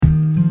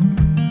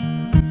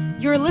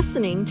You're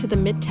listening to the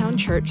Midtown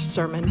Church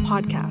Sermon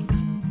Podcast.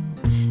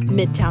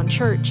 Midtown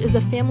Church is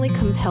a family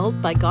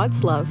compelled by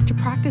God's love to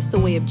practice the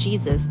way of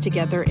Jesus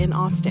together in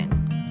Austin.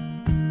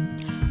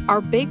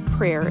 Our big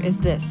prayer is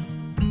this: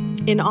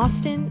 in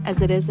Austin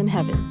as it is in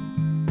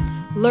heaven.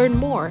 Learn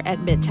more at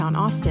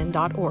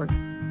midtownaustin.org.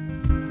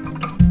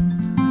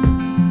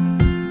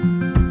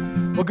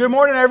 Well, good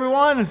morning,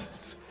 everyone.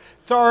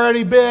 It's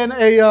already been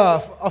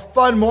a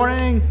fun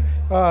morning.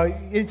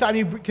 Anytime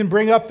you can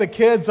bring up the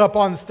kids up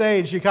on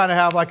stage, you kind of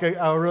have like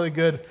a really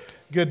good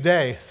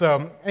day.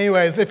 So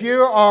anyways, if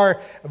you are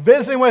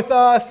visiting with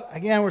us,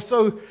 again, we're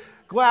so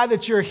glad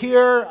that you're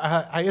here.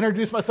 I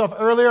introduced myself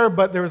earlier,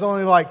 but there was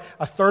only like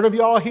a third of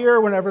y'all here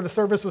whenever the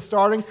service was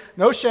starting.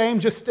 No shame,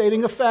 just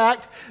stating a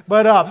fact.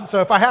 But so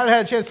if I haven't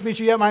had a chance to meet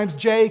you yet, my name's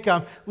Jake.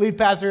 I'm lead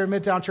pastor here at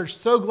Midtown Church.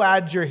 So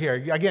glad you're here.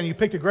 Again, you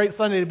picked a great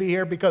Sunday to be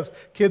here because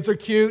kids are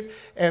cute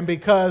and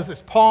because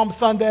it's Palm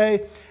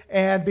Sunday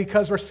and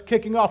because we're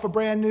kicking off a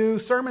brand new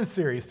sermon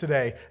series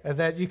today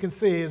that you can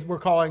see is we're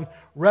calling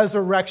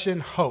Resurrection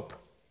Hope.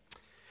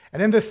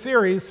 And in this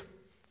series,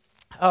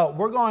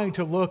 we're going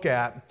to look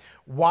at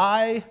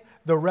why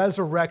the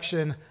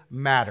resurrection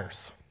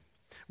matters,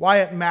 why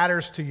it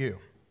matters to you.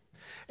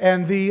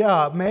 And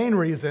the main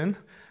reason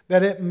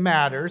that it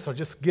matters, I'll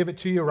just give it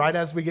to you right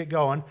as we get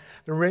going.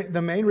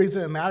 The main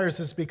reason it matters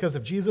is because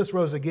if Jesus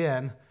rose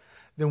again,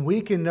 then we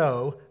can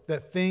know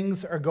that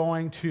things are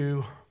going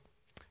to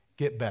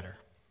get better.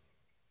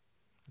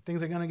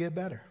 Things are going to get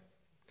better.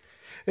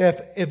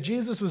 If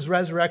Jesus was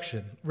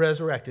resurrected,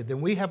 then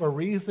we have a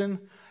reason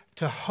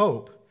to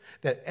hope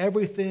that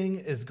everything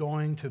is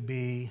going to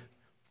be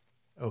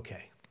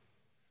okay.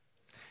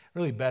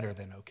 Really better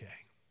than okay.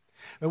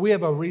 But we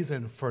have a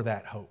reason for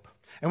that hope.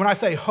 And when I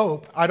say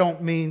hope, I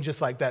don't mean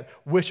just like that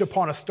wish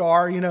upon a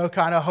star,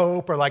 kind of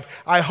hope, or like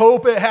I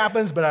hope it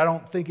happens, but I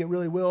don't think it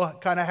really will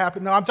kind of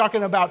happen. No, I'm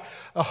talking about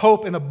a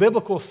hope in a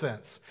biblical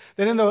sense.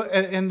 That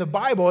in the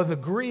Bible, in the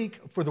Greek,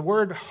 for the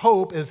word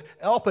hope is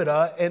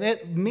elpida, and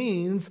it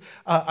means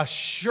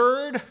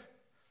assured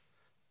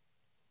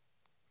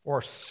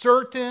or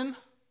certain,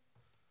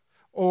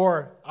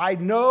 or I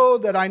know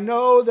that I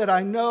know that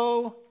I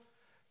know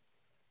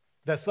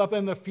that something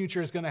in the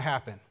future is going to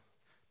happen.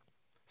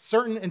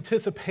 Certain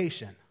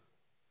anticipation.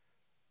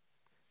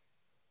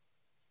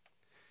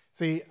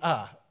 See,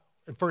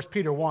 in 1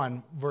 Peter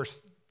 1,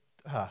 verse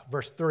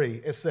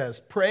 3, it says,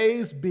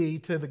 "Praise be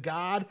to the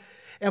God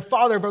and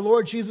Father of our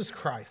Lord Jesus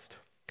Christ.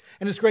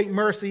 In His great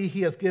mercy,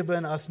 He has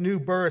given us new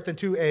birth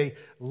into a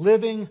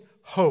living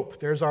hope."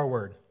 There's our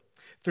word.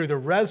 "Through the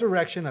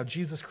resurrection of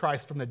Jesus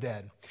Christ from the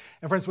dead."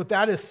 And friends, what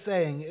that is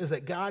saying is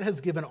that God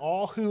has given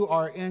all who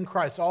are in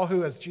Christ, all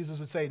who, as Jesus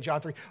would say in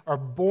John 3, are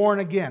born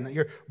again. That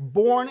you're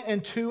born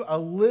into a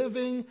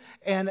living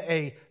and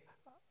a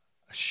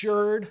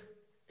assured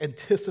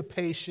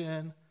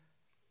anticipation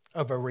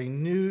of a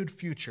renewed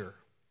future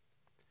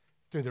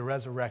through the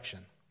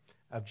resurrection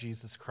of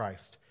Jesus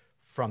Christ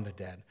from the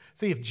dead.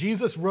 See, if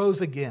Jesus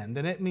rose again,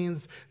 then it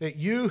means that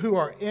you who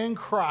are in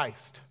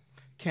Christ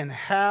can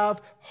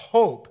have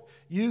hope.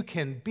 You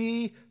can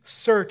be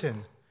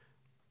certain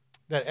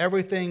that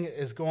everything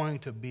is going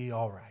to be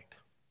all right.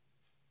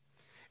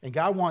 And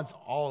God wants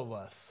all of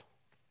us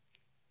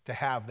to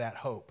have that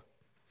hope.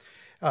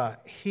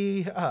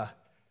 He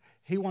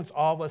wants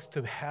all of us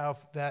to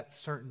have that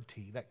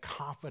certainty, that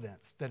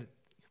confidence that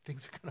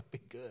things are going to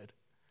be good.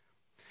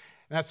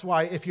 And that's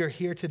why if you're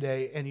here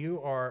today and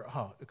you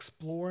are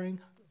exploring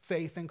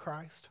faith in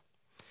Christ,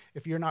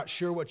 if you're not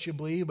sure what you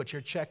believe, but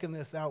you're checking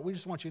this out, we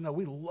just want you to know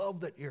we love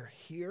that you're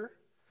here.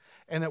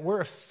 And that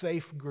we're a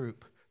safe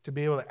group to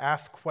be able to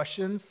ask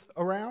questions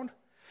around,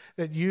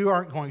 that you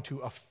aren't going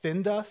to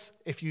offend us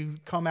if you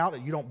come out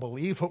that you don't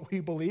believe what we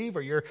believe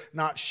or you're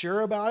not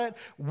sure about it.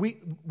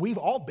 We've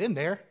all been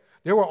there.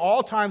 There were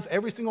all times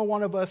every single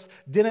one of us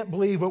didn't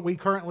believe what we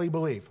currently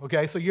believe,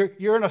 okay? So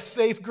you're in a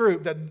safe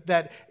group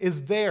that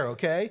is there,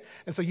 okay?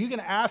 And so you can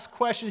ask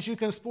questions, you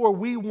can explore.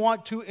 We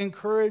want to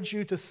encourage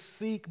you to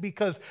seek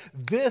because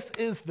this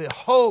is the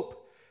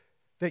hope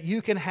that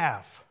you can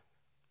have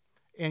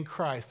in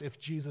Christ if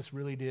Jesus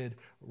really did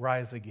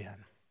rise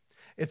again.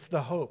 It's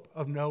the hope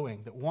of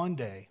knowing that one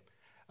day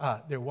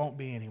there won't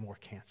be any more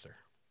cancer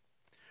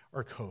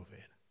or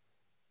COVID.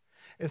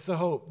 It's the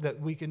hope that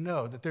we can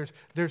know that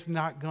there's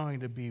not going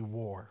to be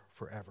war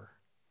forever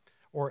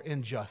or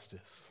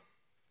injustice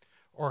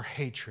or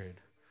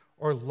hatred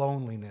or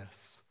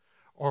loneliness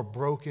or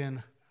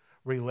broken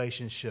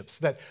relationships,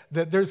 that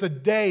there's a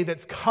day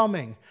that's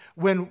coming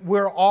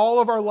where all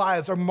of our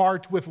lives are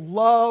marked with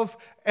love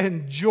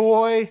and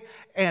joy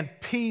and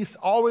peace.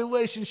 All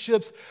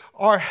relationships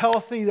are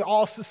healthy,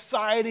 all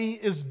society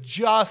is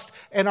just,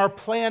 and our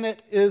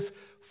planet is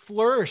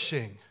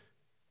flourishing.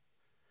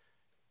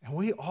 And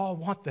we all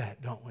want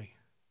that, don't we?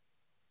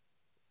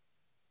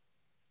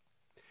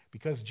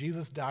 Because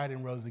Jesus died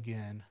and rose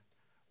again,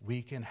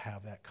 we can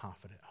have that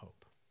confident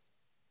hope.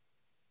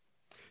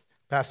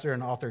 Pastor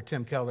and author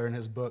Tim Keller, in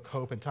his book,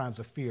 Hope in Times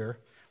of Fear,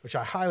 which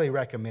I highly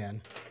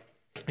recommend,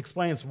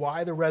 explains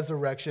why the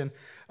resurrection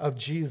of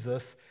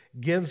Jesus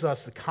gives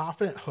us the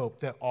confident hope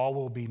that all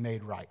will be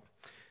made right.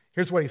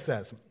 Here's what he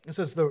says. It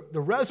says, the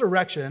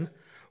resurrection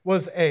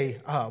was a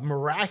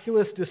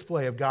miraculous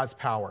display of God's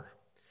power,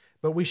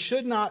 but we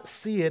should not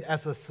see it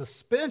as a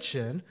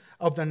suspension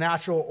of the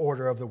natural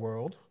order of the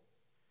world.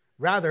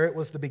 Rather, it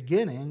was the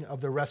beginning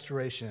of the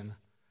restoration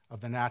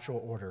of the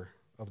natural order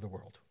of the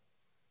world.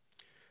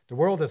 The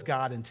world as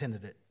God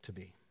intended it to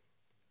be.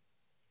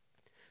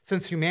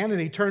 Since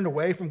humanity turned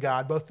away from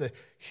God, both the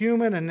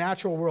human and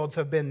natural worlds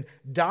have been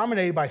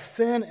dominated by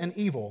sin and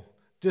evil,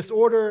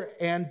 disorder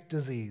and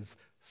disease,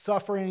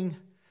 suffering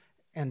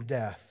and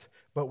death.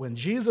 But when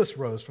Jesus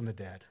rose from the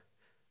dead,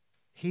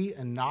 he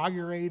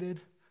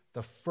inaugurated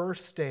the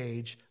first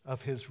stage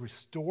of his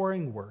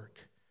restoring work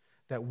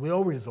that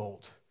will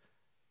result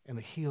in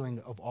the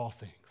healing of all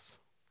things.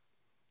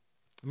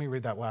 Let me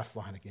read that last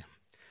line again.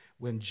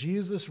 When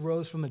Jesus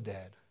rose from the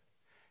dead,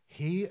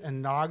 he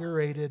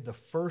inaugurated the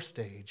first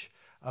stage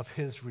of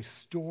his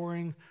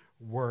restoring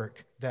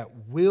work that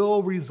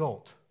will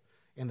result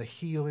in the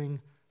healing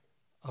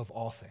of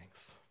all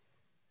things.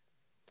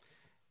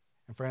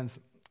 And friends,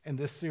 in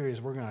this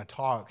series, we're going to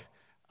talk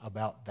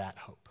about that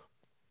hope.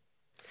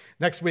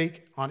 Next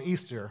week on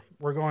Easter,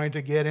 we're going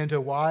to get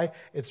into why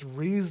it's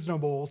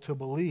reasonable to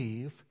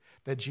believe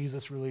that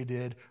Jesus really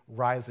did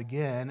rise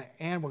again,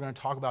 and we're going to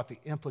talk about the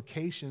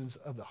implications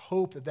of the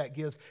hope that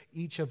gives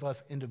each of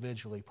us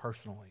individually,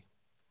 personally.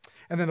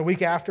 And then the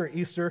week after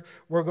Easter,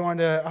 we're going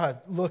to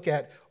look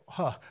at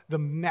the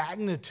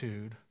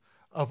magnitude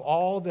of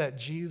all that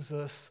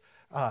Jesus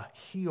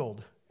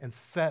healed and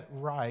set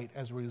right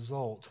as a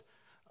result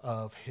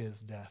of his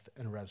death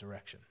and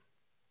resurrection.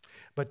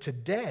 But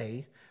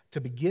today,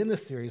 to begin the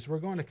series, we're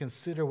going to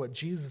consider what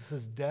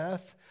Jesus'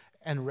 death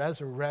and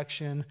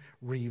resurrection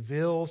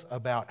reveals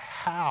about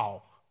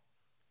how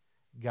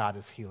God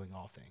is healing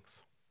all things.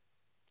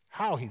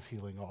 How he's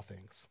healing all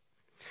things.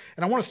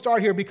 And I want to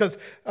start here because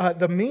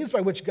the means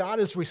by which God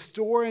is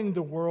restoring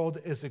the world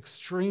is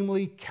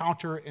extremely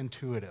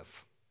counterintuitive.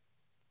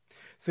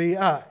 See,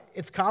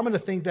 it's common to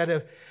think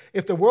that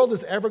if the world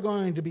is ever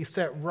going to be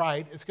set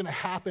right, it's going to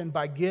happen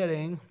by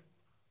getting,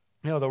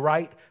 the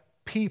right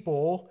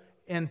people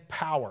in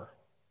power.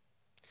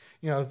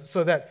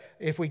 So that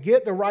if we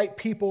get the right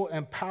people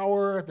in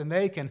power, then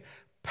they can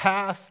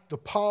pass the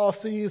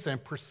policies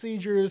and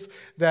procedures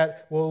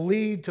that will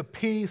lead to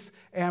peace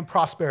and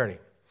prosperity.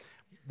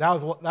 That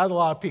was a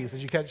lot of peace.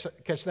 Did you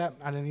catch that?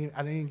 I didn't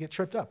even get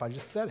tripped up. I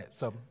just said it.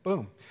 So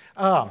boom.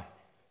 But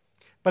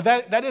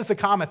that is the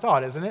common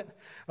thought, isn't it?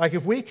 Like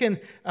if we can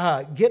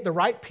get the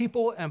right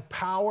people in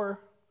power,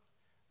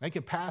 they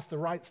can pass the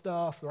right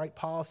stuff, the right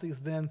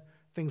policies, then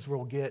things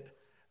will get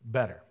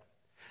better.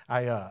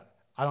 I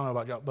don't know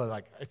about y'all, but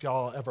like if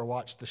y'all ever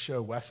watched the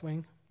show West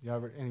Wing,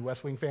 any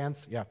West Wing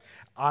fans? Yeah.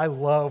 I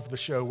love the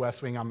show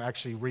West Wing. I'm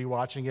actually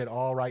rewatching it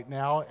all right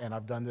now, and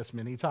I've done this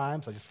many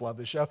times. I just love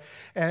the show.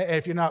 And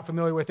if you're not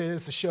familiar with it,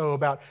 it's a show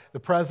about the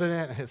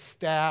president and his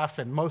staff,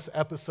 and most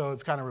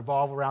episodes kind of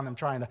revolve around them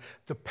trying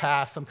to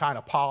pass some kind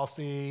of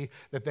policy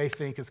that they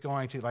think is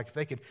going to, like if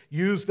they could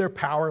use their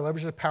power,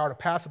 leverage their power to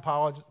pass a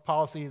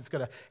policy, it's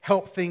going to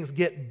help things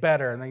get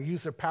better. And they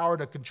use their power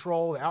to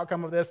control the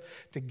outcome of this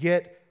to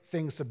get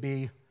things to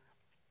be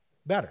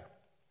better.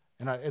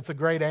 And it's a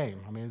great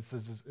aim. I mean,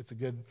 it's a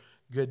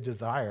good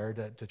desire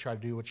to try to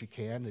do what you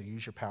can, to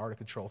use your power to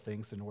control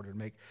things in order to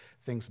make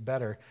things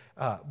better.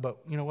 But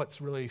you know what's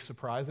really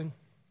surprising?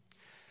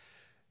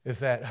 Is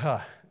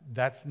that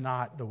that's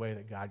not the way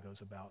that God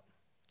goes about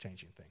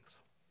changing things.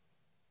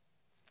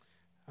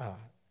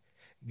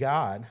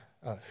 God,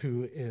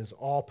 who is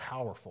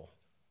all-powerful,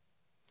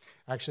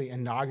 actually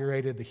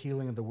inaugurated the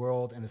healing of the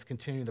world and is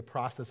continuing the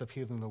process of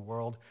healing the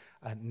world,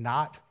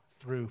 not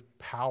through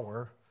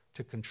power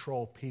to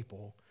control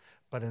people,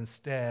 but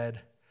instead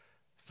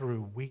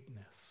through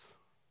weakness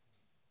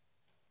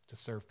to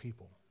serve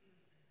people.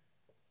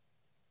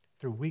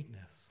 Through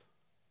weakness. Is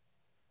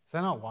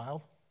that not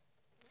wild?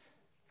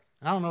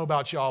 I don't know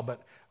about y'all,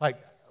 but like,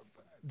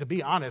 to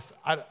be honest,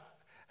 I'm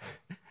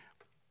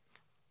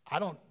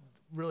not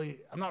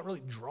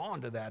really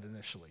drawn to that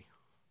initially.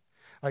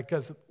 Like,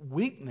 because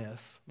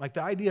weakness, like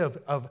the idea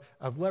of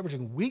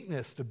leveraging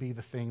weakness to be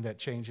the thing that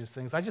changes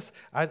things,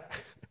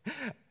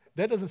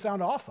 that doesn't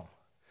sound awesome.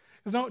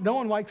 Because no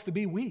one likes to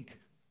be weak.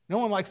 No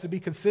one likes to be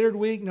considered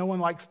weak. No one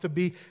likes to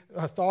be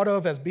thought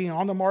of as being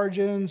on the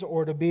margins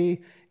or to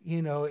be,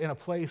 in a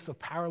place of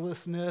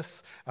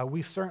powerlessness.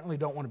 We certainly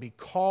don't want to be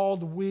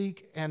called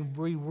weak. And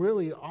we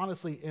really,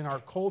 honestly, in our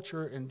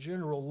culture in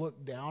general,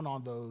 look down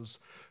on those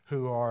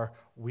who are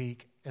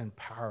weak and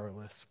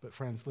powerless. But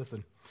friends,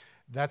 listen,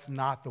 that's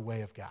not the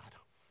way of God.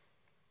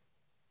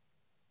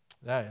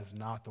 That is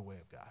not the way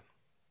of God.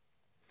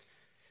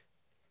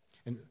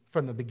 And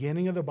from the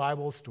beginning of the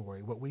Bible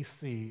story, what we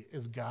see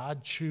is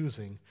God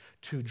choosing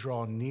to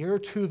draw near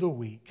to the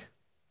weak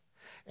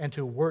and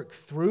to work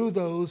through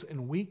those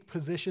in weak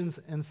positions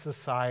in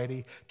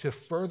society to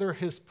further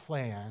his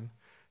plan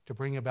to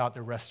bring about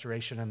the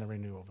restoration and the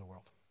renewal of the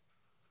world.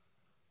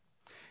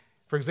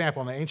 For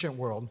example, in the ancient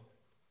world,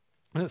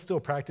 And it's still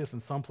practiced in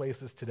some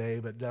places today,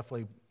 but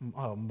definitely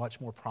much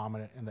more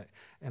prominent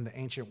in the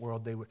ancient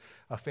world.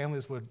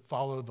 Families would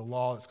follow the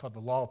law. It's called the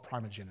law of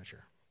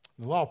primogeniture.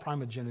 The law of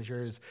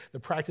primogeniture is the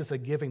practice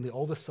of giving the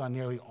oldest son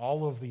nearly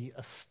all of the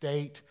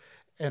estate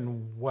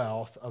and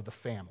wealth of the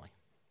family.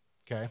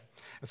 Okay?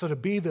 And so to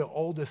be the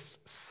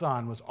oldest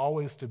son was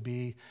always to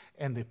be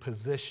in the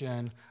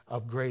position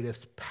of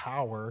greatest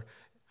power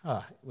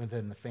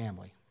within the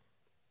family.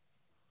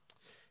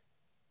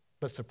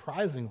 But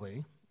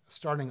surprisingly,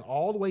 starting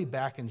all the way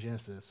back in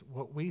Genesis,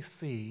 what we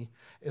see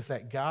is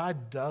that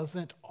God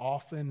doesn't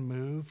often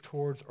move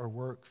towards or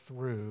work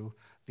through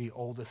the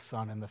oldest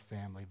son in the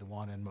family, the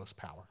one in most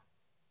power.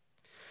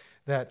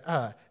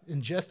 That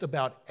in just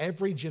about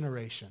every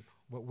generation,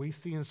 what we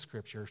see in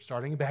Scripture,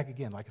 starting back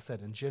again, like I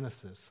said, in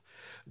Genesis,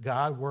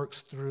 God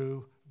works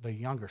through the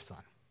younger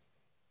son,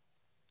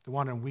 the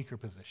one in weaker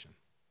position.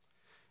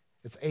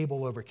 It's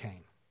Abel over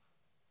Cain.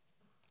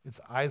 It's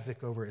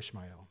Isaac over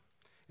Ishmael.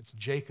 It's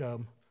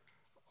Jacob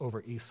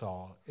over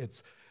Esau.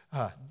 It's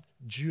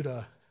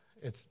Judah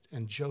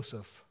and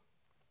Joseph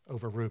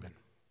over Reuben.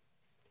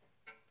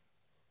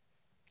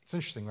 It's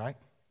interesting, right?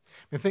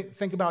 I mean,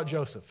 think about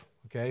Joseph,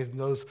 okay?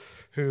 Those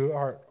who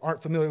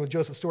aren't familiar with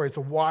Joseph's story, it's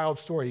a wild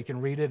story. You can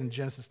read it in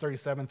Genesis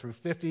 37 through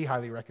 50.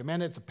 Highly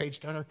recommend it. It's a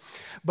page-turner.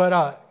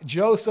 But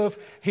Joseph,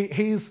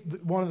 he's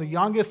one of the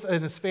youngest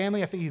in his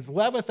family. I think he's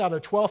 11th out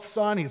of 12th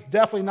son. He's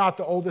definitely not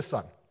the oldest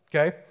son,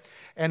 okay?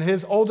 And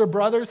his older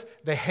brothers,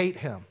 they hate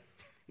him.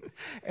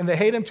 And they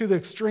hate him to the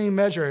extreme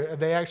measure.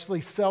 They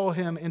actually sell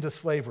him into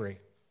slavery.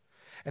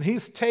 And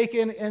he's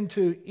taken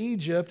into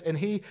Egypt, and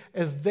he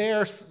is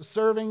there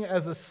serving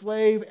as a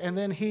slave, and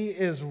then he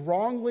is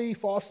wrongly,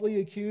 falsely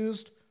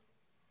accused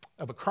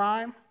of a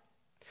crime,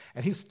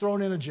 and he's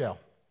thrown into jail.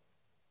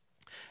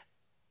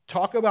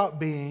 Talk about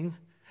being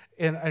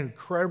in an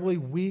incredibly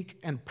weak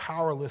and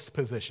powerless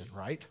position,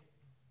 right?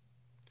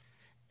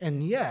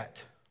 And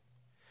yet,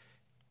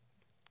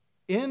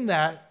 in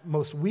that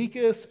most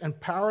weakest and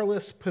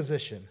powerless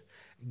position,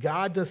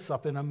 God does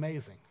something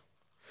amazing.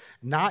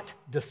 Not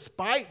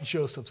despite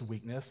Joseph's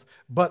weakness,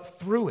 but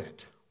through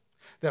it.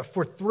 That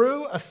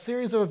through a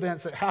series of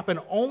events that happen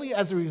only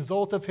as a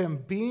result of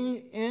him being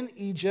in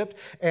Egypt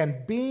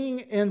and being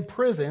in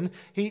prison,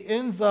 he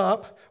ends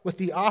up with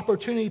the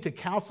opportunity to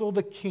counsel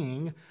the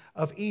king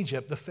of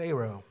Egypt, the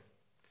Pharaoh.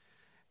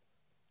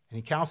 And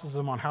he counsels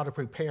him on how to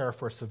prepare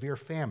for a severe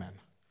famine.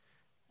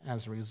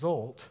 As a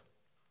result,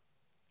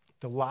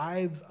 the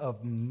lives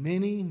of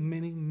many,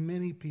 many,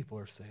 many people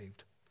are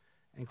saved,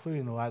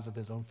 including the lives of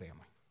his own family.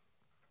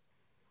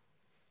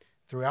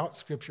 Throughout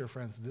Scripture,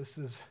 friends, this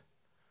is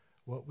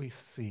what we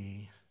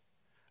see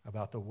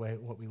about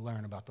what we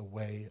learn about the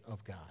way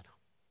of God.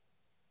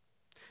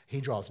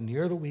 He draws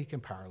near the weak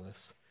and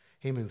powerless.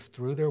 He moves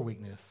through their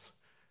weakness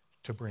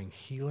to bring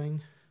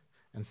healing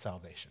and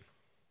salvation.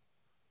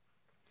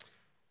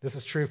 This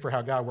is true for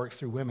how God works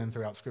through women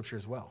throughout Scripture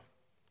as well.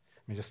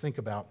 I mean, just think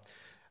about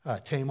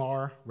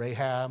Tamar,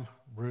 Rahab,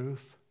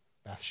 Ruth,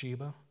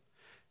 Bathsheba.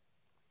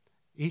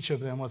 Each of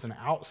them was an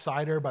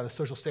outsider by the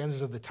social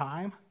standards of the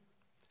time.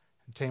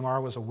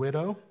 Tamar was a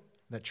widow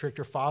that tricked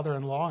her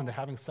father-in-law into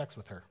having sex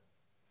with her.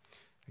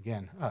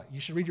 Again, you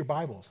should read your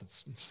Bibles.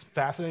 It's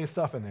fascinating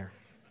stuff in there.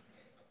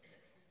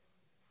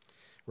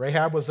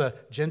 Rahab was a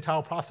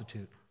Gentile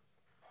prostitute.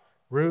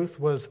 Ruth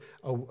was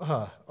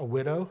a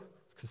widow,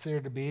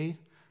 considered to be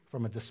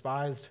from a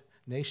despised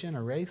nation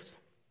or race.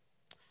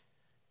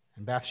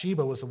 And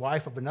Bathsheba was the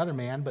wife of another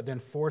man, but then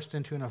forced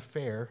into an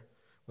affair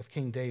with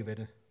King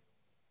David.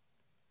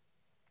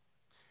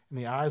 In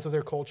the eyes of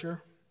their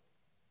culture,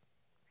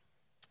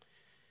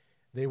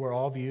 they were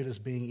all viewed as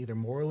being either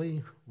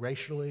morally,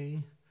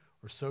 racially,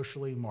 or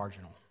socially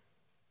marginal.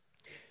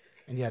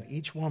 And yet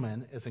each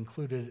woman is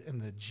included in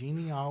the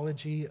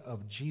genealogy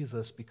of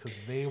Jesus because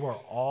they were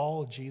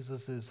all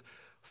Jesus'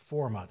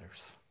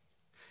 foremothers.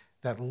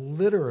 That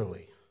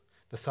literally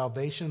the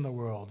salvation in the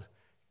world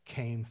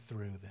came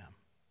through them.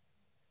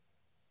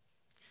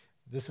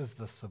 This is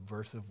the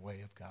subversive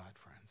way of God,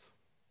 friends.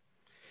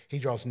 He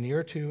draws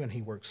near to and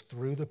he works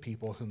through the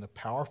people whom the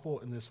powerful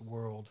in this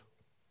world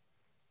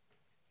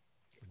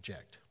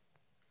reject.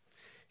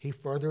 He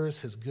furthers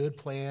his good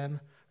plan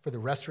for the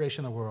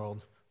restoration of the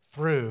world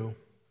through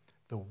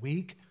the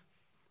weak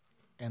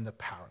and the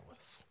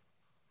powerless.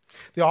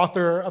 The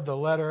author of the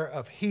letter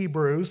of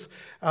Hebrews,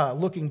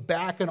 looking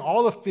back on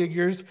all the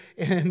figures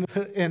in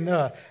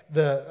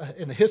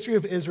the history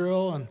of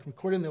Israel and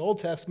according to the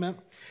Old Testament,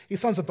 he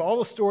sums up all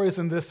the stories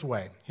in this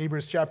way.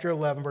 Hebrews chapter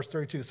 11, verse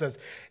 32 says,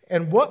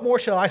 "And what more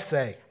shall I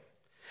say?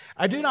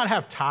 I do not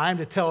have time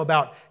to tell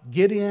about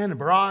Gideon and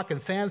Barak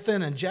and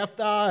Samson and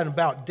Jephthah and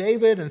about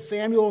David and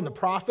Samuel and the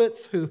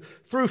prophets who,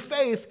 through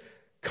faith,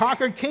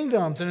 conquered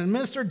kingdoms and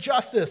administered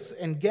justice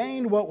and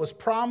gained what was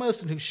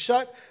promised, and who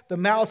shut the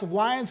mouths of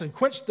lions and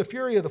quenched the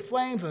fury of the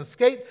flames and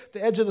escaped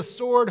the edge of the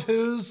sword,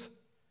 whose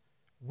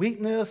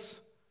weakness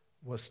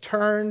was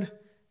turned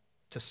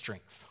to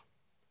strength."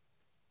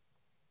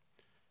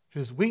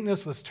 Whose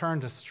weakness was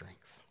turned to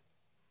strength.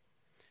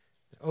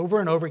 Over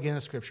and over again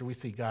in Scripture, we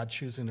see God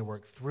choosing to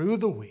work through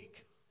the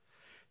weak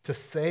to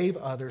save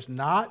others,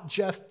 not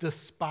just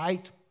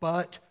despite,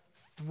 but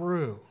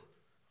through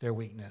their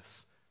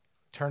weakness,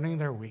 turning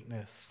their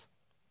weakness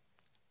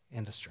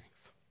into strength.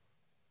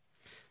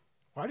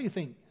 Why do you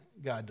think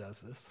God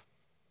does this?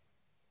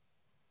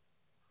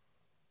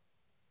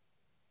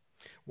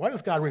 Why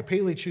does God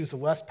repeatedly choose the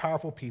less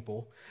powerful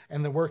people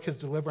and then work his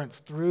deliverance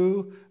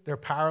through their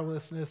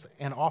powerlessness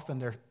and often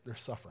their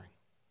suffering?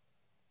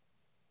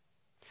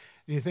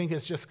 Do you think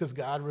it's just because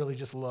God really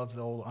just loves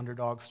the old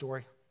underdog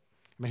story?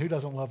 I mean, who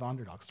doesn't love the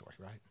underdog story,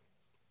 right?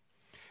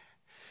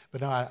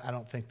 But no, I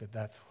don't think that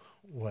that's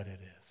what it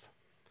is.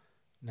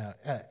 No,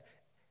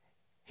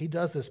 he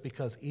does this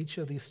because each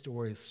of these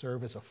stories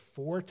serve as a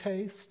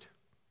foretaste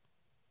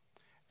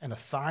and a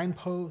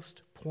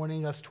signpost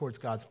pointing us towards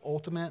God's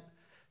ultimate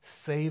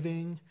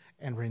saving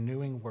and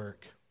renewing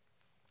work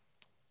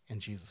in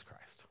Jesus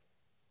Christ.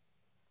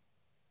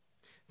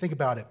 Think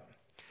about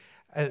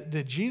it.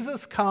 Did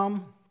Jesus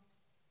come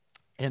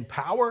in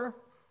power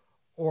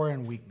or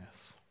in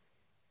weakness?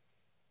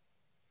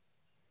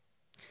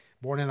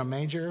 Born in a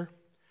manger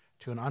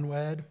to an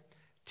unwed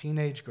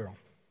teenage girl.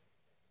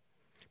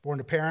 Born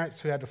to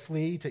parents who had to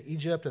flee to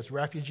Egypt as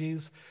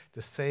refugees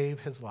to save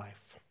his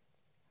life.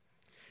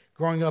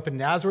 Growing up in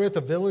Nazareth,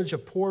 a village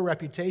of poor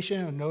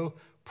reputation and no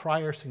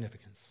prior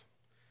significance.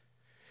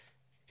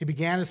 He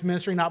began his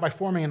ministry not by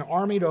forming an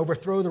army to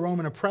overthrow the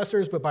Roman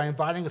oppressors, but by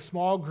inviting a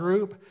small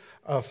group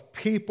of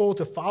people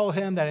to follow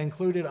him that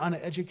included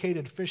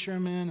uneducated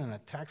fishermen and a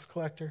tax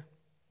collector.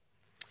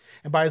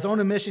 And by his own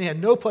admission, he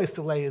had no place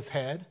to lay his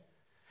head,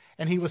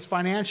 and he was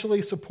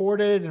financially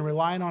supported and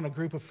relying on a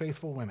group of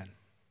faithful women.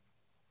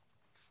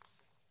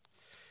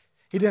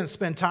 He didn't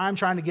spend time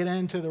trying to get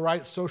into the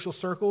right social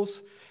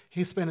circles.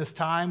 He spent his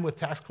time with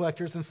tax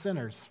collectors and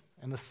sinners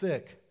and the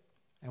sick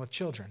and with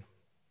children.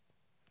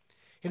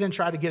 He didn't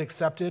try to get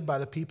accepted by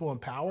the people in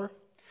power.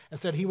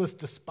 Instead, he was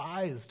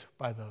despised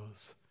by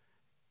those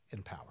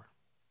in power.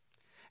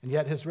 And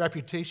yet his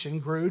reputation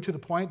grew to the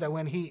point that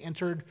when he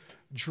entered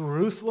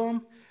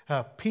Jerusalem,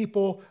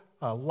 people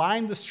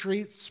lined the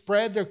streets,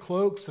 spread their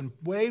cloaks, and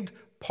waved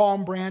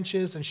palm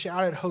branches and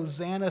shouted,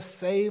 "Hosanna,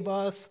 save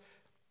us,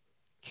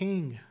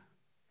 King."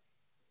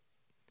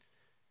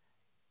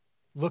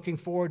 Looking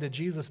forward to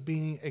Jesus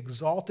being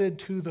exalted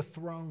to the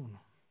throne.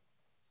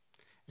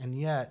 And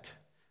yet,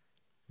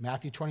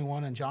 Matthew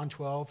 21 and John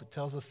 12, it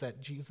tells us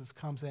that Jesus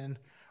comes in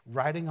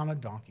riding on a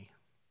donkey,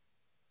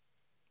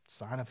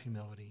 sign of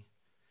humility.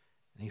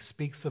 And he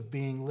speaks of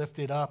being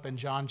lifted up in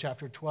John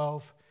chapter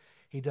 12.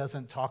 He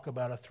doesn't talk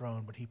about a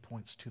throne, but he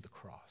points to the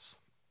cross.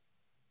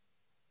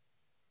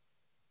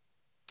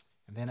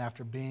 And then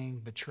after being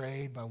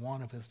betrayed by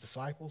one of his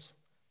disciples,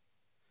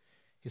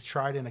 he's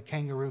tried in a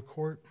kangaroo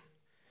court.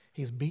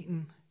 He's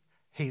beaten,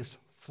 he's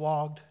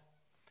flogged,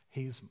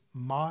 he's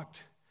mocked,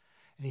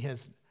 and he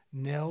has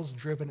nails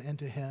driven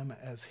into him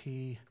as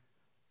he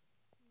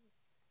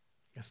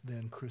is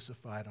then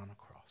crucified on a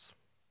cross.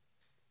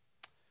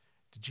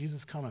 Did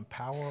Jesus come in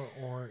power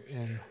or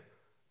in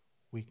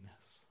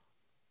weakness?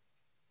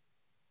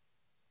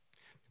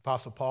 The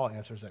Apostle Paul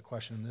answers that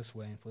question in this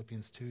way in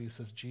Philippians 2. He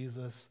says,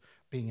 Jesus,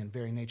 being in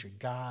very nature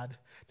God,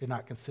 did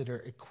not consider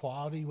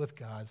equality with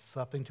God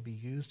something to be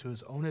used to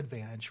his own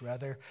advantage.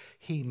 Rather,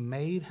 he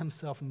made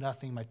himself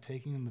nothing by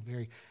taking the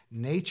very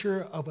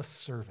nature of a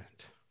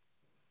servant,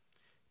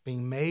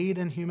 being made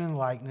in human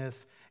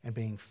likeness and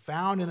being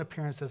found in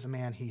appearance as a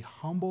man. He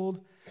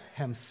humbled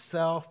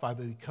himself by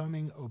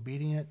becoming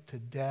obedient to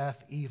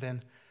death,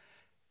 even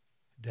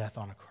death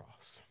on a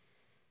cross.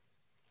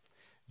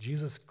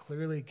 Jesus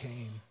clearly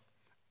came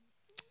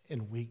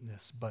in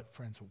weakness, but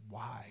friends,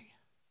 why?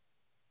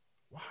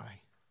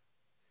 Why?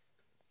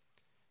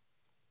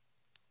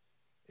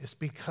 It's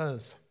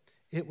because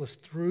it was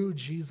through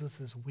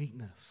Jesus'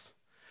 weakness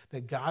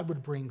that God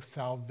would bring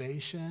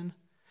salvation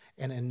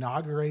and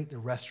inaugurate the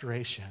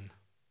restoration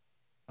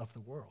of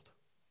the world.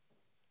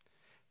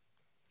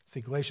 See,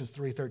 Galatians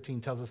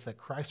 3:13 tells us that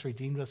Christ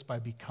redeemed us by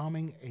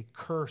becoming a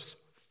curse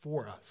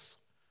for us.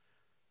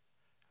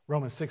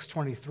 Romans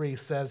 6:23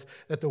 says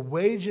that the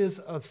wages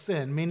of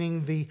sin,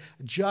 meaning the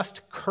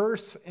just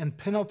curse and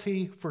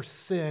penalty for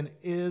sin,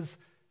 is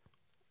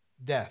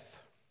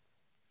death.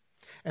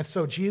 And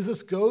so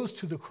Jesus goes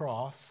to the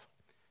cross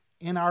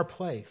in our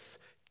place,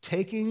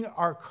 taking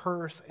our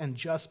curse and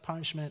just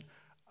punishment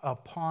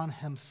upon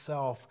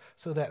himself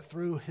so that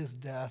through his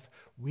death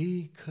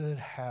we could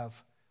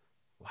have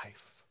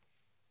life,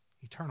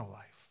 eternal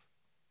life,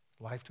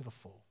 life to the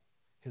full,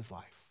 his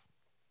life.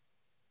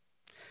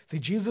 See,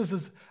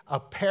 Jesus'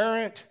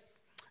 apparent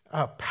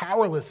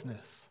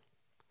powerlessness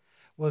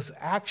was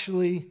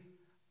actually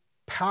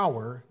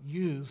power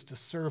used to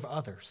serve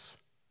others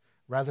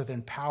rather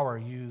than power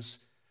used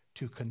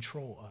to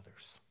control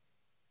others.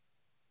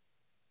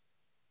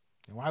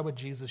 And why would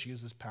Jesus use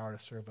his power to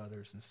serve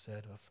others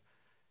instead of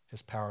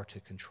his power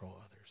to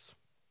control others?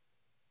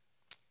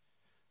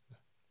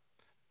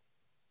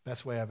 The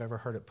best way I've ever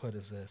heard it put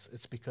is this: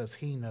 it's because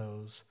he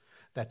knows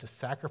that to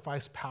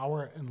sacrifice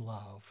power and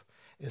love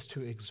is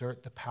to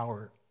exert the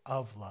power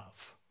of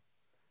love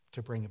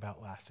to bring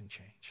about lasting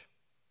change.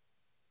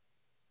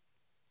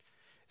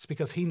 It's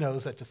because he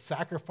knows that to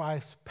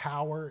sacrifice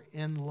power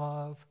in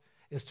love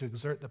is to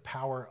exert the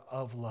power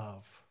of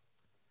love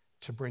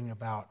to bring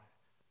about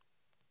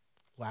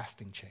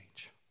lasting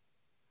change.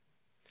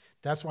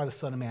 That's why the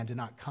Son of Man did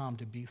not come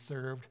to be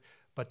served,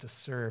 but to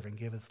serve and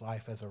give his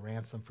life as a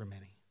ransom for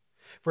many.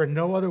 For in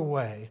no other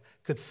way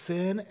could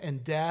sin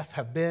and death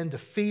have been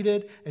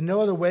defeated. In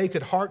no other way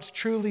could hearts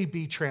truly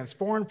be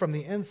transformed from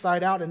the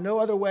inside out. In no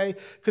other way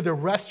could the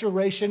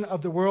restoration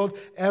of the world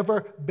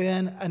ever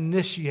been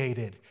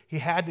initiated. He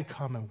had to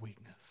come in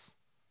weakness.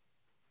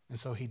 And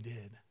so he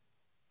did.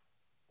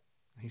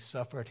 He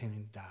suffered and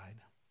he died.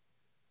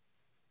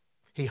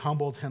 He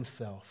humbled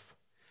himself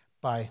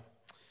by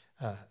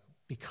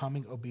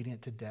becoming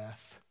obedient to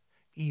death,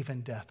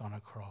 even death on a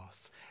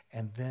cross.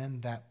 And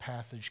then that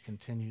passage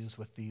continues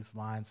with these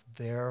lines,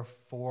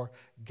 therefore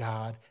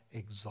God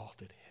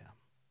exalted him.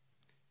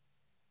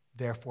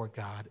 Therefore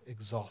God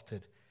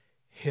exalted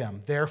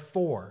him.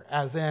 Therefore,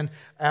 as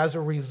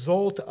a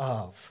result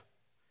of,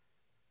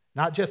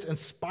 not just in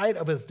spite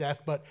of his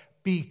death, but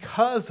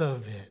because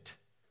of it,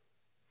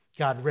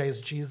 God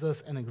raised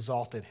Jesus and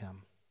exalted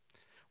him.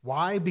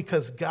 Why?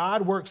 Because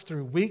God works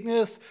through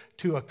weakness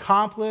to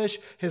accomplish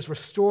his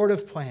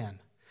restorative plan.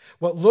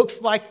 What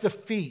looks like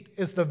defeat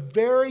is the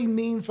very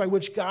means by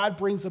which God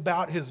brings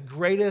about his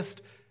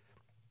greatest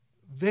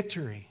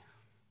victory.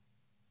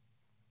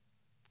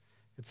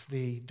 It's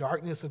the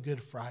darkness of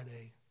Good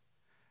Friday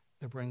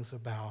that brings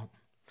about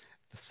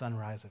the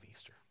sunrise of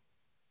Easter.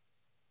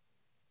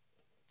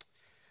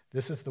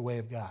 This is the way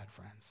of God,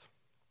 friends.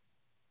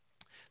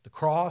 The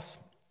cross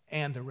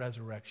and the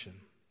resurrection.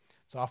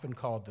 It's often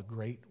called the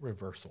great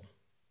reversal.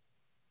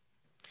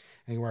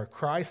 And where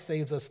Christ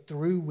saves us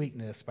through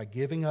weakness by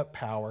giving up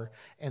power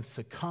and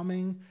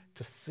succumbing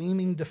to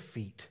seeming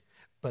defeat,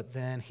 but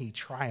then he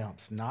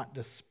triumphs, not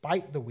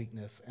despite the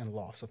weakness and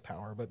loss of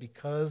power, but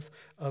because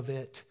of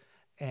it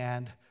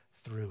and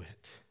through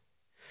it.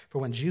 For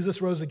when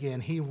Jesus rose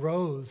again, he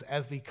rose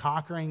as the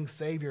conquering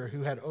Savior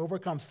who had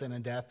overcome sin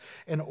and death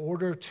in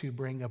order to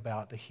bring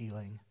about the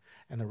healing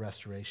and the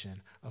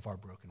restoration of our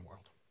broken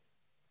world.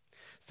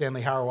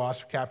 Stanley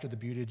Hauerwas captured the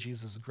beauty of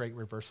Jesus' great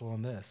reversal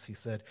in this. He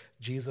said,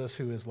 Jesus,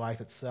 who is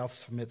life itself,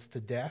 submits to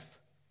death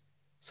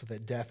so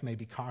that death may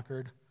be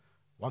conquered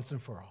once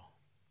and for all.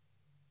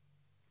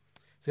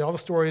 See, all the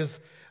stories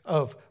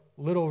of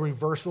little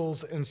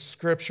reversals in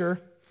Scripture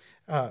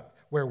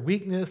where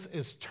weakness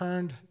is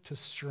turned to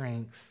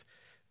strength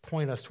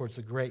point us towards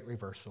the great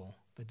reversal,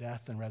 the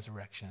death and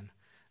resurrection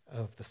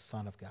of the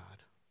Son of God,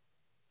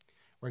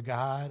 where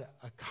God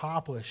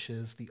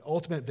accomplishes the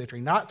ultimate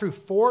victory, not through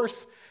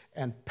force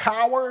and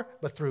power,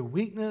 but through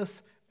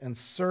weakness and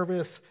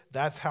service.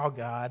 That's how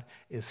God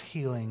is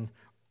healing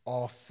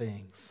all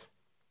things.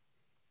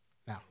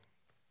 Now,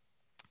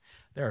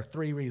 there are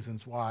 3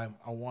 reasons why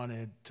I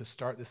wanted to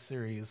start this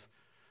series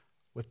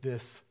with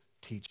this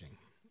teaching.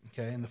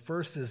 Okay, and the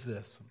first is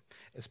this.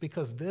 It's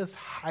because this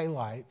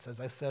highlights, as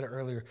I said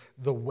earlier,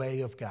 the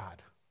way of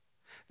God.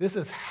 This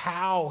is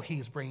how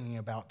he's bringing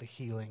about the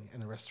healing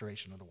and the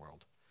restoration of the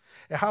world.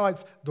 It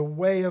highlights the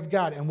way of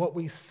God. And what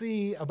we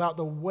see about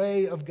the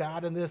way of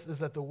God in this is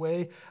that the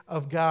way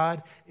of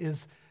God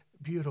is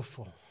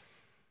beautiful.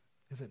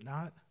 Is it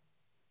not?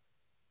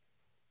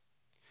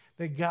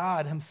 That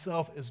God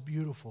himself is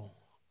beautiful.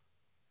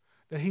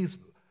 That he's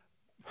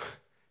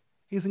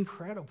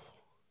incredible.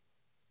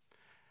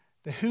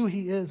 That who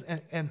he is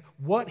and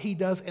what he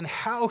does and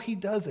how he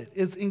does it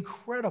is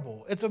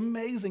incredible. It's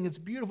amazing. It's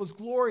beautiful. It's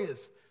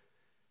glorious.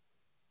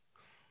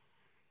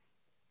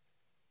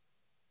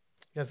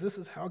 Yes, this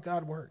is how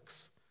God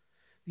works.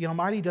 The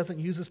Almighty doesn't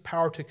use his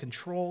power to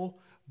control,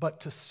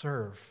 but to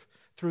serve.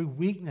 Through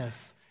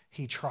weakness,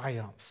 he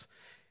triumphs.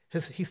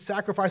 He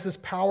sacrifices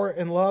power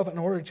and love in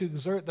order to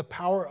exert the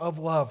power of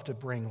love to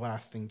bring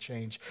lasting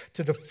change,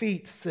 to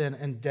defeat sin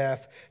and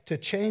death, to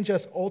change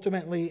us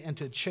ultimately, and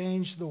to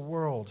change the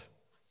world.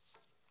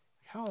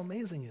 How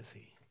amazing is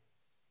he?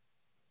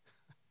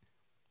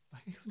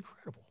 He's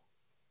incredible.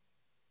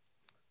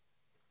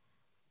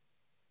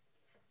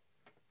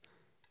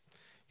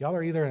 Y'all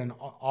are either in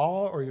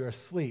awe or you're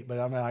asleep, but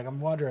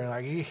I'm wondering,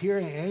 are you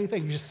hearing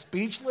anything? You're just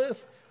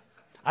speechless?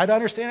 I'd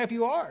understand if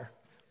you are.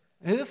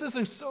 And this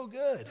isn't so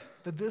good,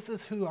 that this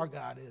is who our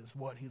God is,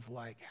 what he's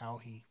like, how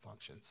he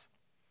functions.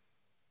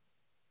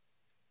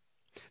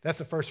 That's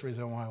the first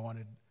reason why I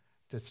wanted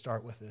to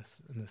start with this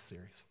in this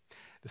series.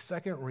 The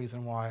second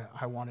reason why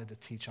I wanted to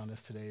teach on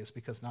this today is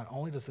because not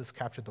only does this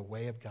capture the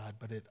way of God,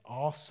 but it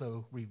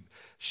also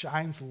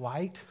shines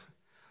light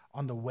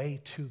on the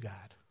way to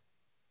God.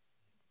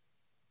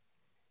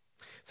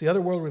 See,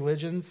 other world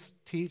religions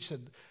teach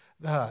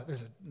that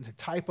there's a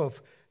type of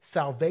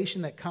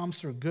salvation that comes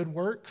through good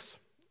works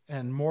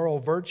and moral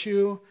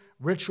virtue,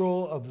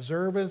 ritual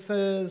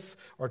observances,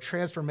 or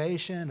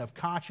transformation of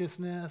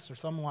consciousness, or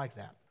something like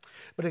that.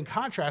 But in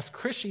contrast,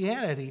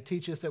 Christianity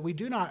teaches that we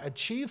do not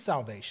achieve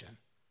salvation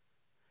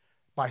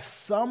by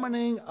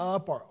summoning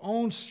up our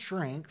own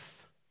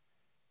strength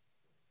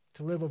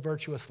to live a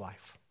virtuous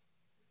life.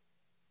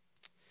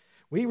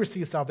 We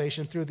receive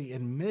salvation through the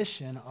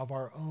admission of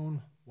our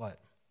own what?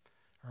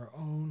 Our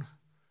own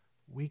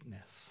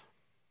weakness.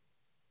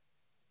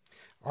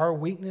 Our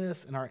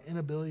weakness and our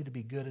inability to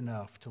be good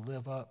enough to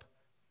live up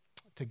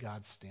to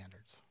God's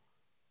standards.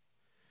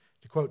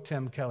 To quote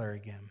Tim Keller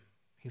again,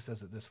 he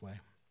says it this way.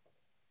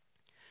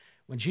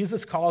 When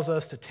Jesus calls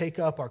us to take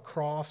up our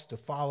cross to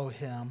follow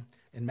him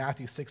in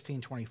Matthew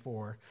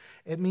 16:24,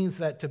 it means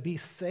that to be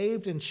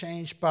saved and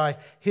changed by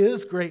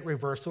his great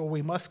reversal,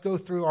 we must go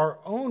through our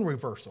own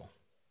reversal.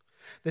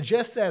 That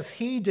just as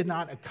he did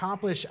not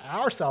accomplish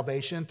our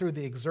salvation through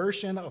the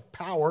exertion of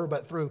power,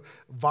 but through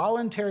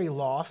voluntary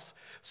loss,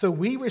 so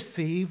we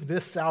receive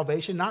this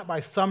salvation not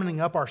by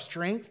summoning up our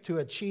strength to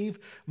achieve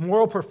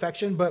moral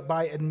perfection, but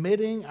by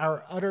admitting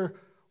our utter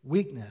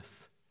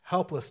weakness,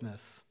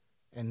 helplessness,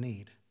 and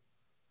need.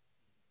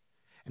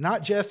 And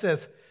not just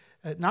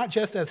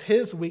as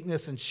his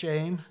weakness and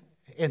shame,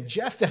 and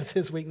just as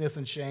his weakness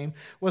and shame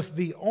was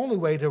the only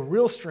way to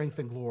real strength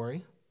and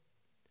glory,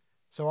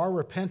 so our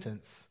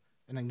repentance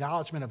and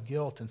acknowledgement of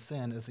guilt and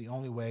sin is the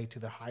only way to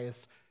the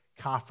highest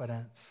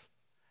confidence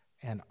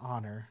and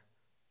honor,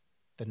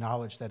 the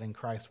knowledge that in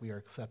Christ we are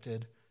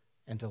accepted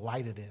and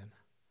delighted in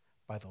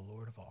by the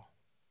Lord of all.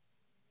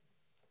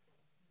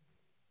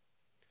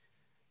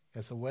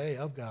 As the way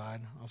of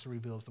God also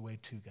reveals the way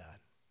to God.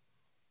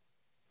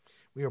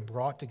 We are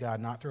brought to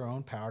God not through our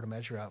own power to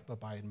measure up, but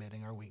by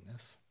admitting our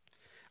weakness,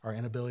 our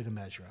inability to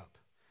measure up,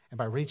 and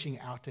by reaching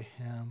out to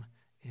him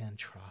in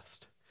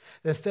trust.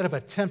 That instead of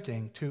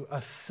attempting to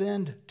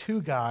ascend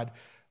to God,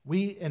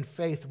 we in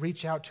faith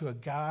reach out to a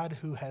God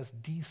who has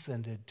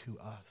descended to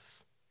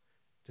us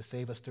to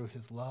save us through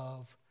his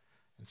love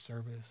and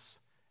service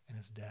and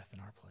his death in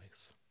our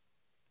place.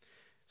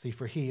 See,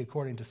 for he,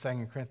 according to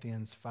 2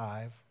 Corinthians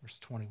 5, verse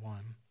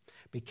 21,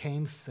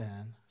 became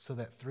sin so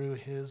that through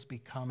his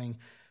becoming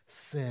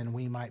sin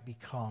we might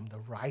become the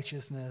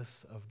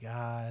righteousness of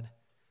God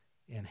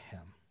in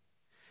him.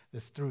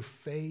 That through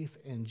faith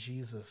in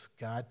Jesus,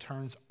 God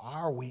turns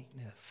our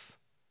weakness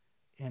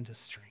into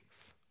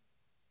strength,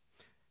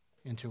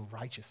 into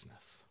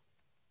righteousness,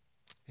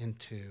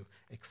 into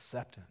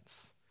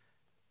acceptance,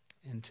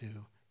 into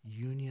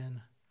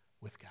union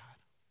with God.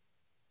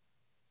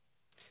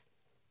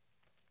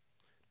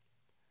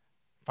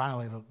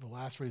 Finally, the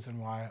last reason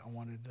why I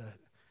wanted to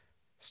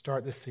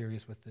start this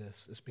series with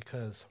this is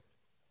because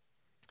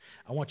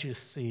I want you to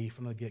see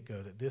from the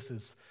get-go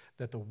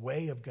that the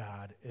way of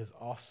God is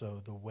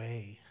also the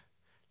way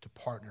to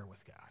partner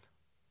with God.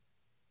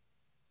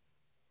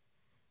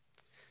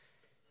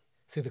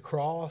 See, the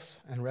cross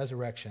and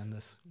resurrection,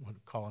 this what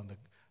we call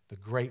the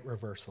great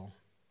reversal,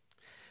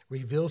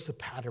 reveals the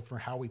pattern for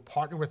how we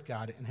partner with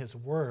God in his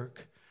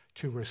work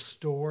to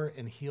restore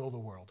and heal the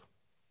world.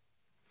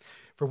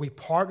 For we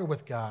partner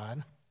with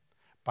God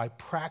by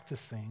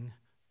practicing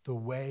the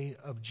way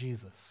of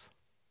Jesus.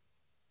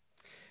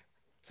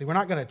 See, we're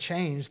not going to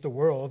change the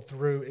world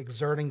through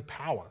exerting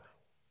power,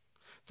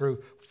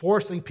 through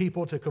forcing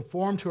people to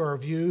conform to our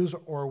views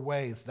or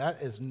ways.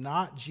 That is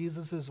not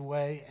Jesus'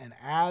 way, and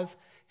as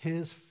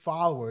his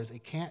followers,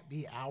 it can't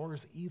be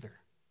ours either.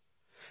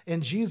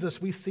 In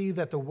Jesus, we see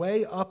that the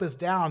way up is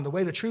down. The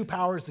way to true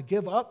power is to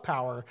give up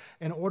power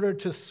in order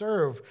to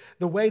serve.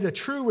 The way to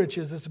true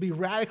riches is to be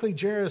radically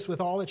generous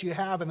with all that you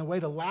have. And the way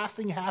to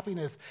lasting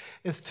happiness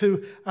is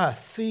to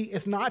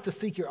it's not to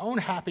seek your own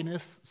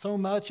happiness so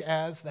much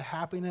as the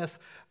happiness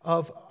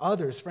of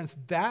others. Friends,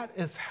 that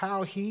is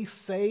how he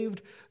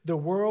saved the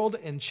world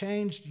and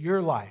changed your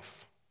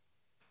life.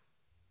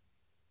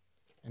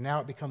 And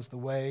now it becomes the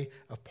way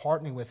of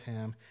partnering with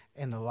him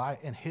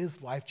in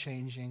his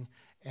life-changing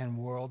and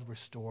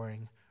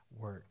world-restoring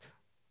work.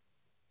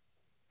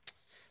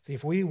 See,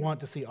 if we want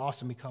to see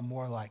Austin become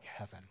more like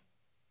heaven,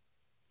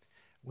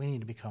 we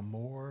need to become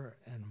more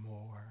and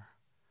more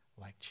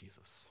like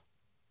Jesus.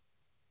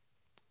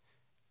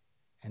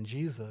 And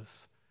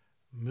Jesus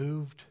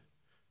moved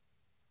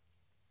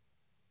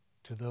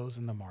to those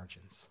in the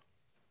margins.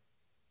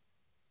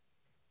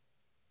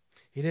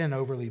 He didn't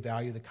overly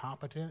value the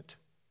competent,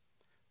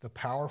 the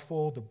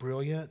powerful, the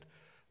brilliant,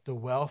 the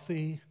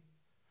wealthy,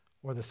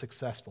 or the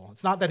successful.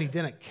 It's not that he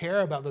didn't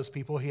care about those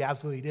people. He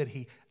absolutely did.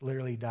 He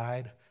literally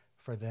died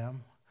for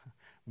them.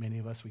 Many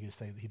of us, we could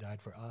say that he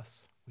died for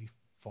us. We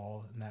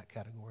fall in that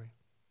category.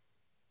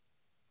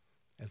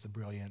 As the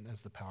brilliant, as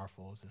the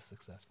powerful, as the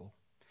successful.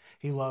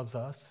 He loves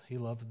us. He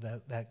loves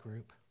that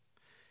group.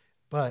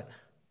 But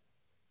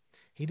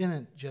he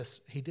didn't,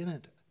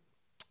 and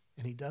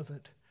he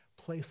doesn't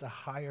place a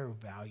higher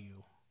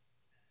value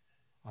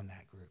on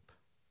that group.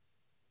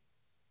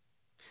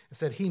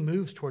 Instead, he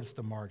moves towards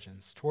the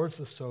margins, towards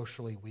the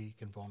socially weak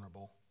and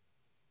vulnerable.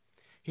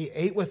 He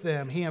ate with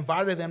them. He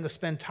invited them to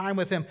spend time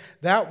with him.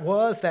 That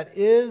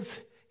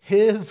is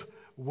his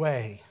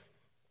way.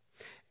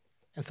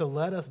 And so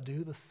let us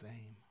do the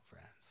same,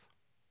 friends.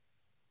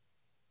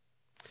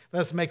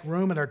 Let us make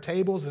room at our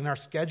tables and our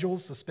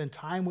schedules to spend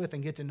time with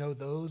and get to know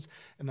those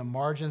in the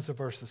margins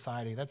of our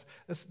society.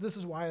 This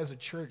is why, as a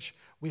church,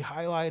 we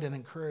highlight and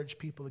encourage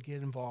people to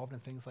get involved in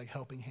things like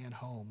Helping Hand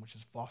Home, which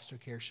is foster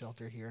care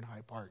shelter here in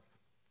Hyde Park.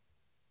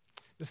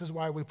 This is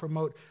why we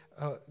promote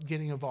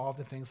getting involved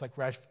in things like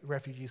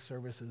Refugee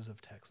Services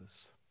of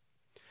Texas.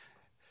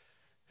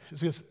 It's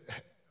because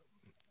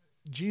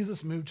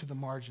Jesus moved to the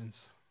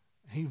margins.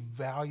 He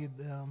valued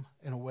them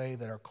in a way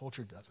that our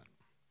culture doesn't.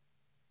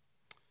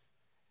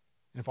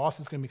 And if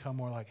Austin's going to become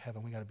more like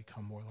heaven, we got to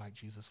become more like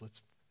Jesus.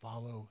 Let's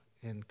follow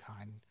in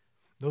kind.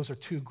 Those are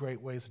two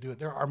great ways to do it.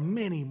 There are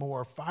many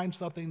more. Find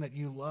something that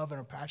you love and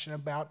are passionate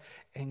about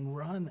and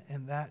run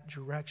in that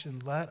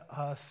direction. Let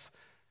us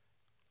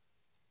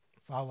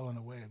follow in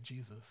the way of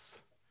Jesus,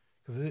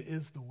 because it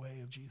is the way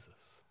of Jesus.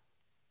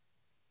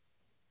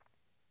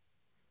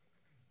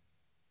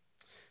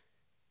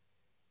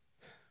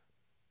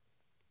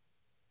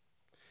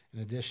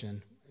 In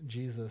addition,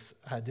 Jesus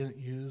didn't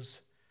use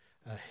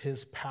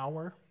his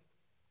power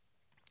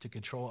to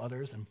control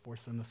others and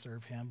force them to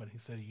serve him, but he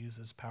said he used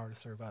his power to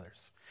serve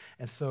others.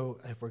 And so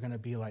if we're going to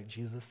be like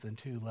Jesus, then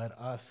too, let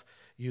us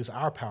use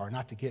our power,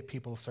 not to get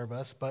people to serve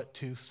us, but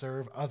to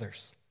serve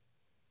others.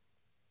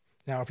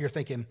 Now, if you're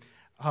thinking,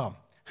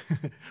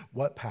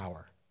 what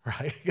power,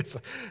 right?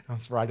 I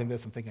was writing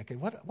this and thinking, okay,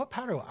 what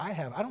power do I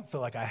have? I don't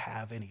feel like I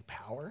have any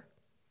power.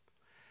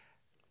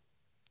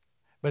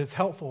 But it's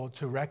helpful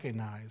to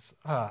recognize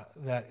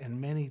that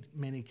in many,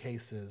 many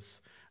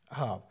cases,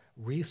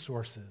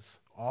 resources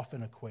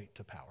often equate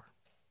to power.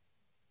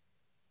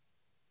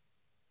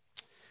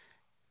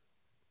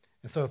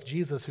 And so if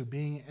Jesus, who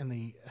being in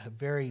the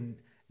very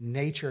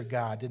nature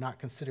God, did not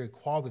consider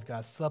equality with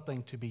God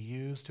something to be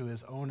used to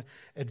his own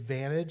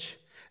advantage,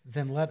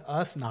 then let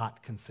us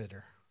not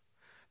consider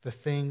the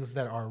things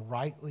that are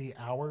rightly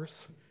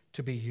ours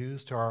to be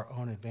used to our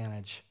own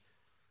advantage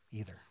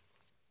either.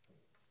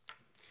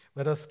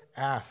 Let us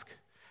ask,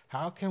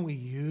 how can we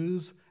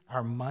use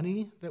our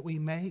money that we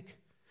make,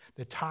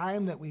 the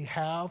time that we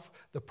have,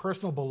 the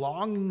personal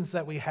belongings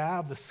that we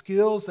have, the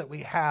skills that we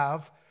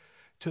have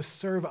to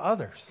serve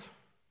others?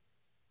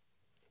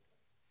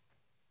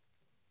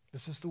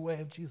 This is the way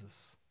of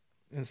Jesus.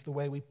 And it's the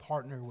way we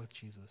partner with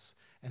Jesus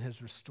and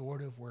his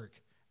restorative work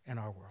in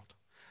our world.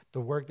 The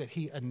work that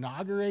he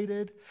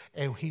inaugurated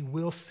and he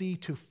will see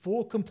to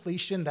full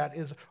completion. That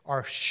is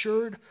our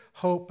assured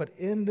hope. But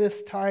in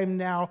this time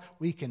now,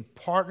 we can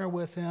partner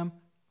with him.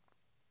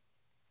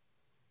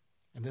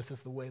 And this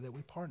is the way that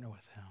we partner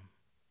with him.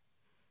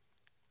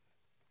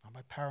 Not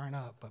by powering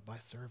up, but by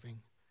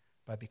serving,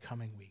 by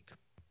becoming weak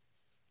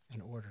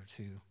in order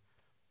to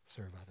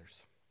serve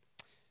others.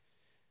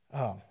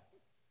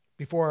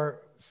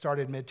 Before I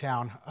started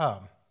Midtown, I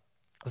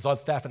was on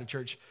staff at a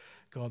church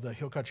called the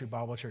Hill Country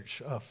Bible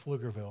Church,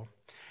 Pflugerville.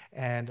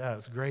 And it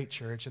was a great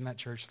church. In that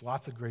church,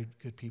 lots of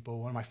good people.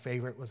 One of my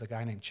favorite was a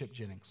guy named Chip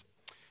Jennings.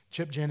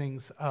 Chip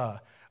Jennings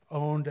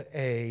owned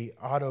a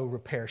auto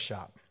repair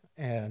shop.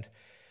 And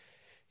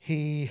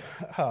he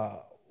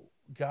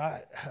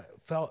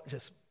felt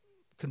just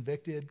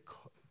convicted,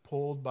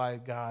 pulled by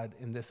God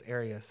in this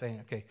area, saying,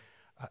 okay,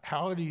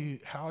 how do you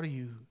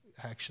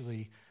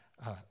actually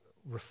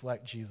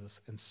reflect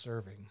Jesus in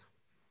serving?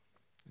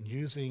 And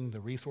using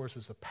the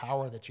resources of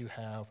power that you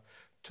have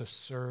to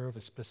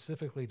serve,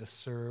 specifically to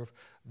serve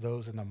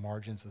those in the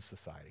margins of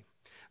society.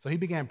 So he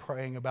began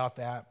praying about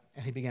that,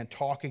 and he began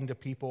talking to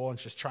people and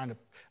just trying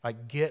to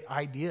get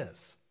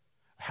ideas,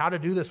 how to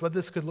do this, what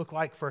this could look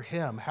like for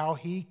him, how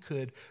he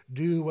could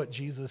do what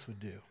Jesus would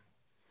do.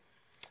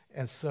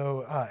 And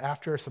so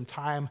after some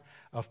time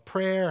of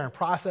prayer and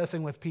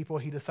processing with people,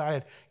 he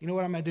decided, you know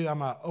what I'm going to do? I'm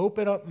going to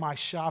open up my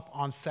shop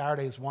on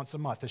Saturdays once a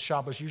month. His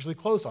shop was usually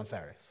closed on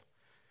Saturdays.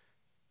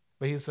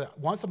 But he said,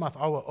 once a month,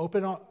 I will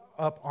open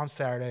up on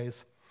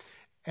Saturdays,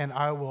 and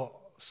I will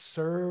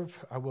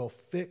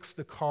fix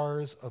the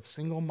cars of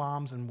single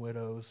moms and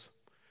widows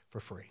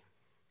for free.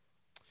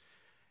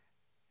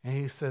 And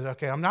he said,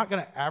 okay, I'm not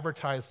going to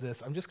advertise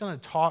this. I'm just going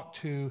to talk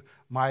to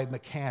my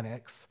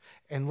mechanics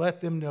and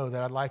let them know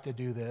that I'd like to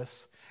do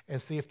this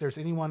and see if there's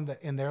anyone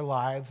that in their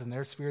lives and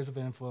their spheres of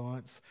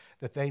influence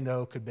that they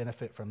know could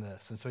benefit from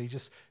this. And so he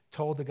just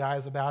told the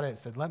guys about it and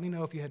said, let me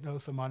know if you know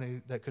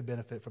somebody that could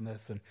benefit from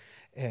this.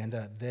 And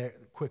there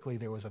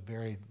was a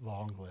very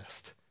long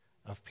list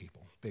of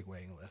people, big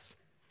waiting list.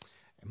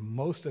 And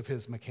most of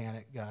his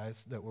mechanic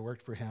guys that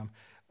worked for him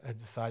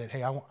decided,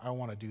 hey, I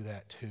want to do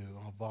that too.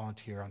 I'll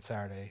volunteer on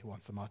Saturday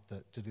once a month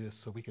to do this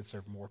so we can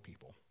serve more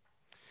people.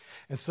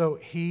 And so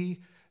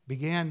he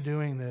began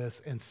doing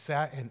this, and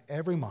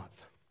every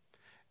month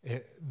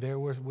there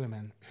were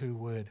women who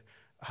would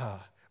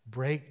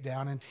break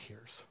down in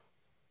tears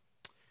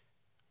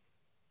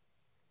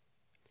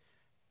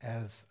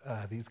as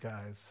these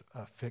guys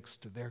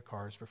fixed their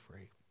cars for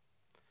free.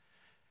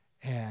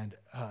 And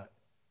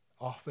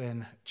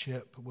often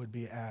Chip would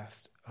be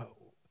asked,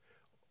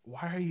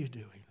 why are you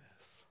doing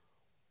this?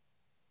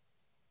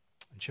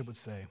 And Chip would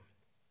say,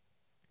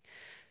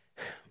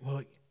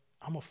 well,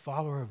 I'm a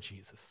follower of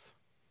Jesus.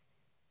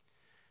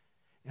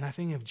 And I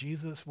think if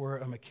Jesus were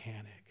a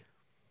mechanic,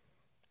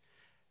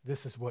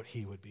 this is what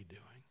he would be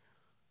doing.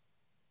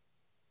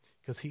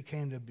 Because he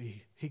came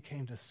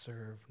to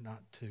serve,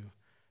 not to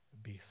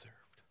be served.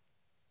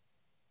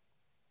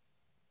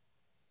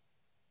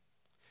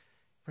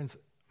 Friends,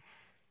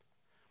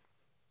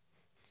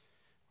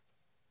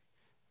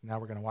 now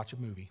we're going to watch a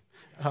movie.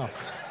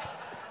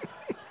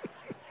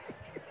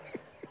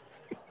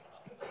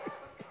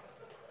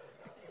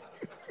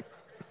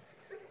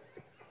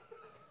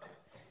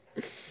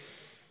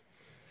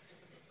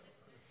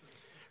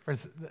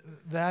 Friends,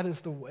 that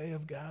is the way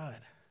of God.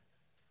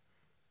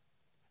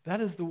 That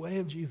is the way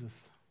of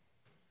Jesus.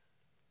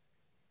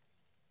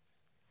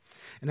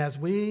 And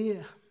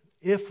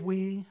if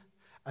we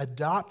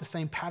adopt the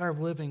same pattern of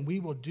living,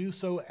 we will do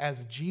so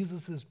as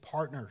Jesus'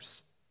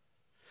 partners.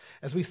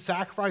 As we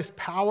sacrifice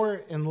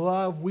power and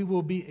love, we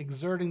will be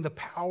exerting the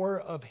power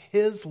of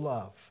his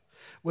love,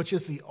 which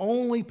is the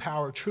only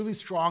power truly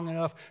strong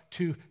enough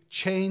to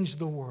change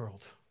the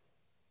world.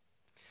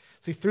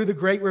 See, through the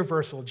great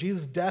reversal,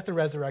 Jesus' death and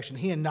resurrection,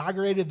 he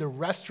inaugurated the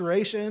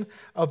restoration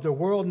of the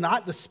world,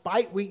 not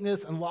despite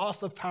weakness and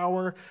loss of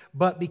power,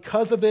 but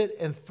because of it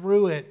and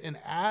through it. And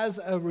as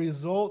a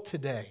result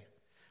today,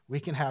 we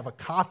can have a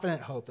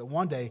confident hope that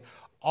one day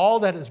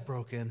all that is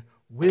broken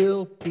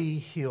will be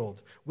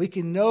healed. We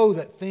can know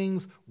that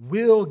things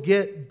will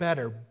get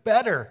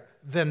better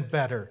than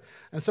better.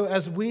 And so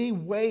as we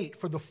wait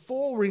for the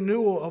full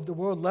renewal of the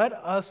world, let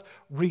us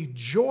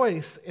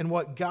rejoice in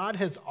what God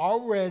has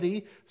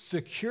already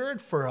secured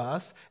for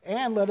us,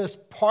 and let us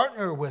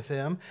partner with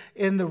him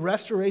in the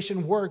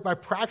restoration work by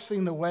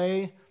practicing the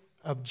way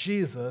of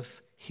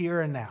Jesus here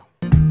and now.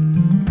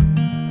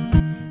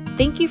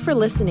 Thank you for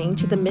listening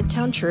to the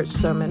Midtown Church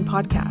Sermon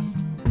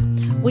Podcast.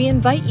 We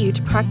invite you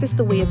to practice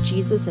the way of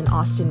Jesus in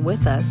Austin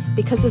with us,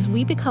 because as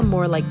we become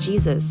more like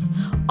Jesus,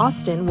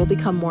 Austin will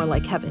become more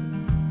like heaven.